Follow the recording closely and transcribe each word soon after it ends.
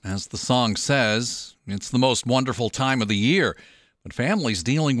As the song says, it's the most wonderful time of the year. But families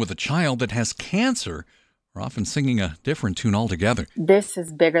dealing with a child that has cancer are often singing a different tune altogether. This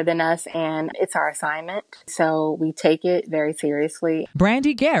is bigger than us, and it's our assignment, so we take it very seriously.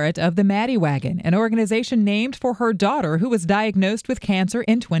 Brandy Garrett of the Maddy Wagon, an organization named for her daughter who was diagnosed with cancer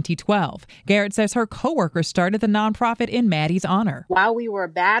in 2012. Garrett says her coworkers started the nonprofit in Maddy's honor. While we were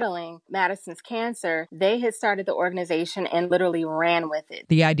battling Madison's cancer, they had started the organization and literally ran with it.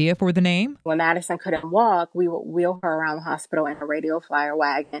 The idea for the name? When Madison couldn't walk, we would wheel her around the hospital in a radio flyer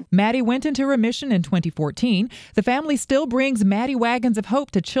wagon. Maddy went into remission in 2014. The family still brings Maddy Wagons of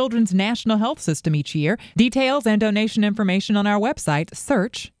Hope to Children's National Health System each year. Details and donation information on our website.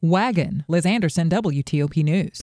 Search Wagon. Liz Anderson, WTOP News.